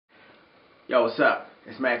Yo, what's up?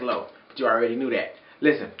 It's Mac Lowe, but you already knew that.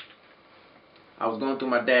 Listen, I was going through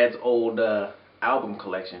my dad's old album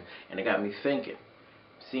collection, and it got me thinking.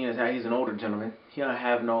 Seeing as how he's an older gentleman, he don't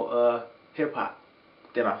have no hip-hop.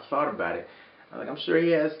 Then I thought about it. I was like, I'm sure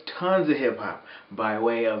he has tons of hip-hop by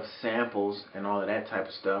way of samples and all of that type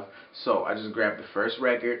of stuff. So I just grabbed the first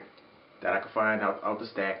record that I could find out the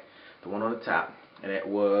stack, the one on the top, and it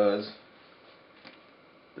was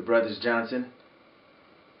the Brothers Johnson,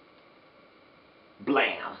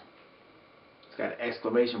 Blam. It's got an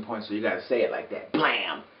exclamation point, so you gotta say it like that.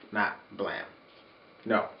 Blam, not blam.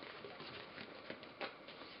 No.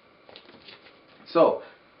 So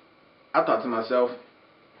I thought to myself,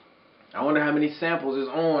 I wonder how many samples is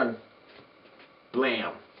on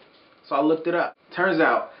Blam. So I looked it up. Turns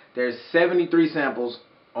out there's 73 samples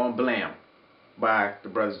on Blam by the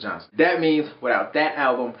Brothers Johnson. That means without that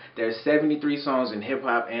album, there's 73 songs in hip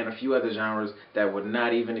hop and a few other genres that would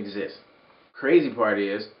not even exist. Crazy part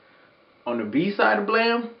is, on the B side of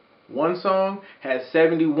Blam, one song has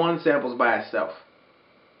 71 samples by itself.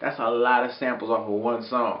 That's a lot of samples off of one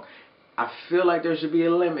song. I feel like there should be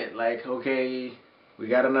a limit. Like, okay, we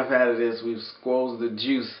got enough out of this. We've squozed the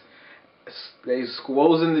juice. They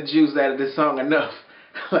squozing the juice out of this song enough.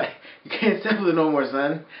 Like, you can't sample it no more,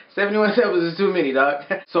 son. 71 samples is too many, dog.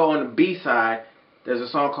 So on the B side, there's a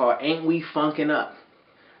song called Ain't We Funkin' Up.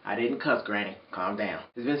 I didn't cuss, Granny. Calm down.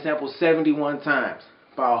 It's been sampled 71 times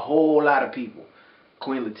by a whole lot of people.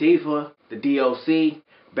 Queen Latifah, the DOC,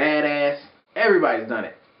 Badass, everybody's done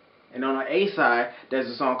it. And on the A side, there's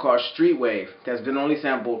a song called Street Wave that's been only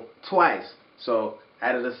sampled twice. So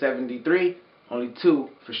out of the 73, only 2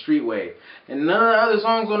 for Street Wave. And none of the other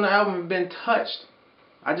songs on the album have been touched.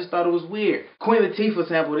 I just thought it was weird. Queen Latifah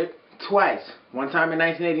sampled it twice. One time in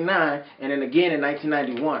 1989 and then again in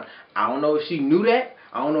 1991. I don't know if she knew that.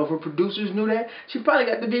 I don't know if her producers knew that. She probably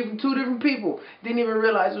got the beat from 2 different people. Didn't even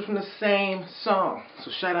realize it was from the same song.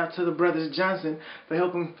 So shout out to the Brothers Johnson for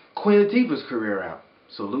helping Queen Latifah's career out.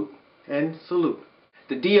 Salute and salute.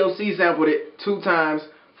 The DOC sampled it 2 times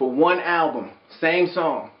for 1 album. Same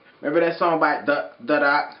song. Remember that song by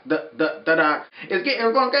Da-Da-Doc? It's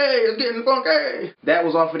getting funky, it's getting funky. That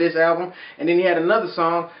was off of this album. And then he had another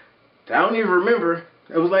song that I don't even remember.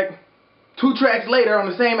 It was like 2 tracks later on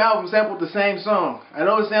the same album, sampled the same song. I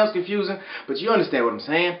know it sounds confusing, but you understand what I'm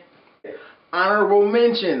saying. Honorable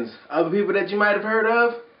mentions. Other people that you might have heard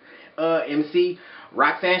of. MC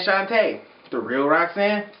Roxanne Shante. The real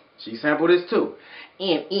Roxanne. She sampled this too.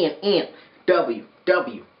 N-N-N-W-W.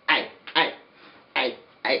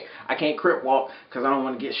 I can't crip walk because I don't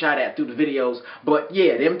want to get shot at through the videos. But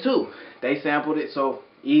yeah, them too. They sampled it, so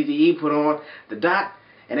Eazy-E put on the dot,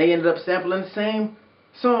 and they ended up sampling the same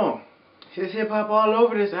song. There's hip-hop all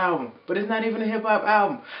over this album, but it's not even a hip-hop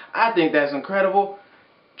album. I think that's incredible.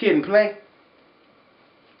 Kid and play.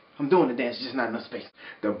 I'm doing the dance, just not enough space.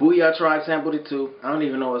 The Booyah Tribe sampled it too. I don't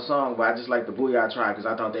even know a song, but I just like the Booyah Tribe because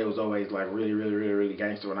I thought they was always like really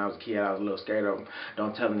gangster when I was a kid. I was a little scared of them.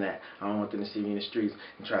 Don't tell them that. I don't want them to see me in the streets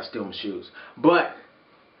and try to steal my shoes. But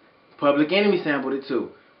Public Enemy sampled it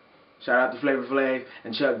too. Shout out to Flavor Flav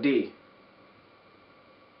and Chuck D.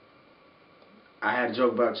 I had a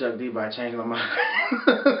joke about Chuck D, but I changed my mind.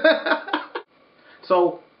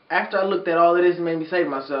 So after I looked at all of this, it made me say to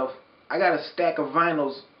myself, I got a stack of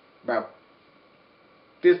vinyls about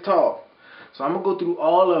this tall. So I'm going to go through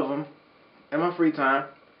all of them in my free time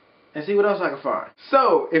and see what else I can find.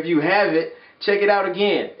 So if you have it, check it out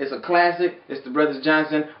again. It's a classic. It's the Brothers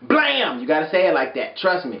Johnson. Blam! You got to say it like that.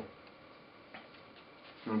 Trust me.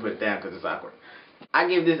 I'm going to put it down because it's awkward. I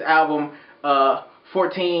give this album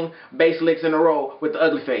 14 bass licks in a row with the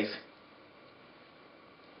ugly face.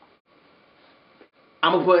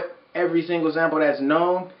 I'm going to put every single sample that's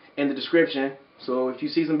known in the description. So if you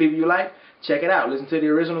see some people you like, check it out. Listen to the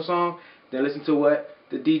original song, then listen to what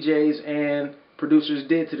the DJs and producers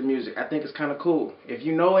did to the music. I think it's kind of cool. If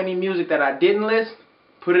you know any music that I didn't list,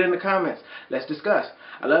 put it in the comments. Let's discuss.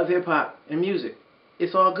 I love hip-hop and music.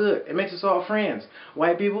 It's all good. It makes us all friends.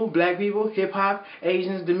 White people, black people, hip-hop,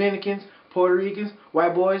 Asians, Dominicans, Puerto Ricans,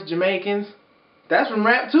 white boys, Jamaicans. That's from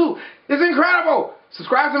rap too. It's incredible.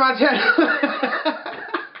 Subscribe to my channel.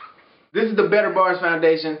 This is the Better Bars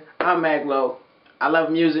Foundation. I'm Mac Lowe. I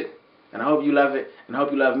love music, and I hope you love it, and I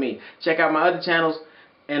hope you love me. Check out my other channels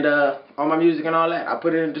and all my music and all that. I'll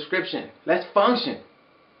put it in the description. Let's function.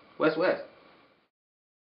 West.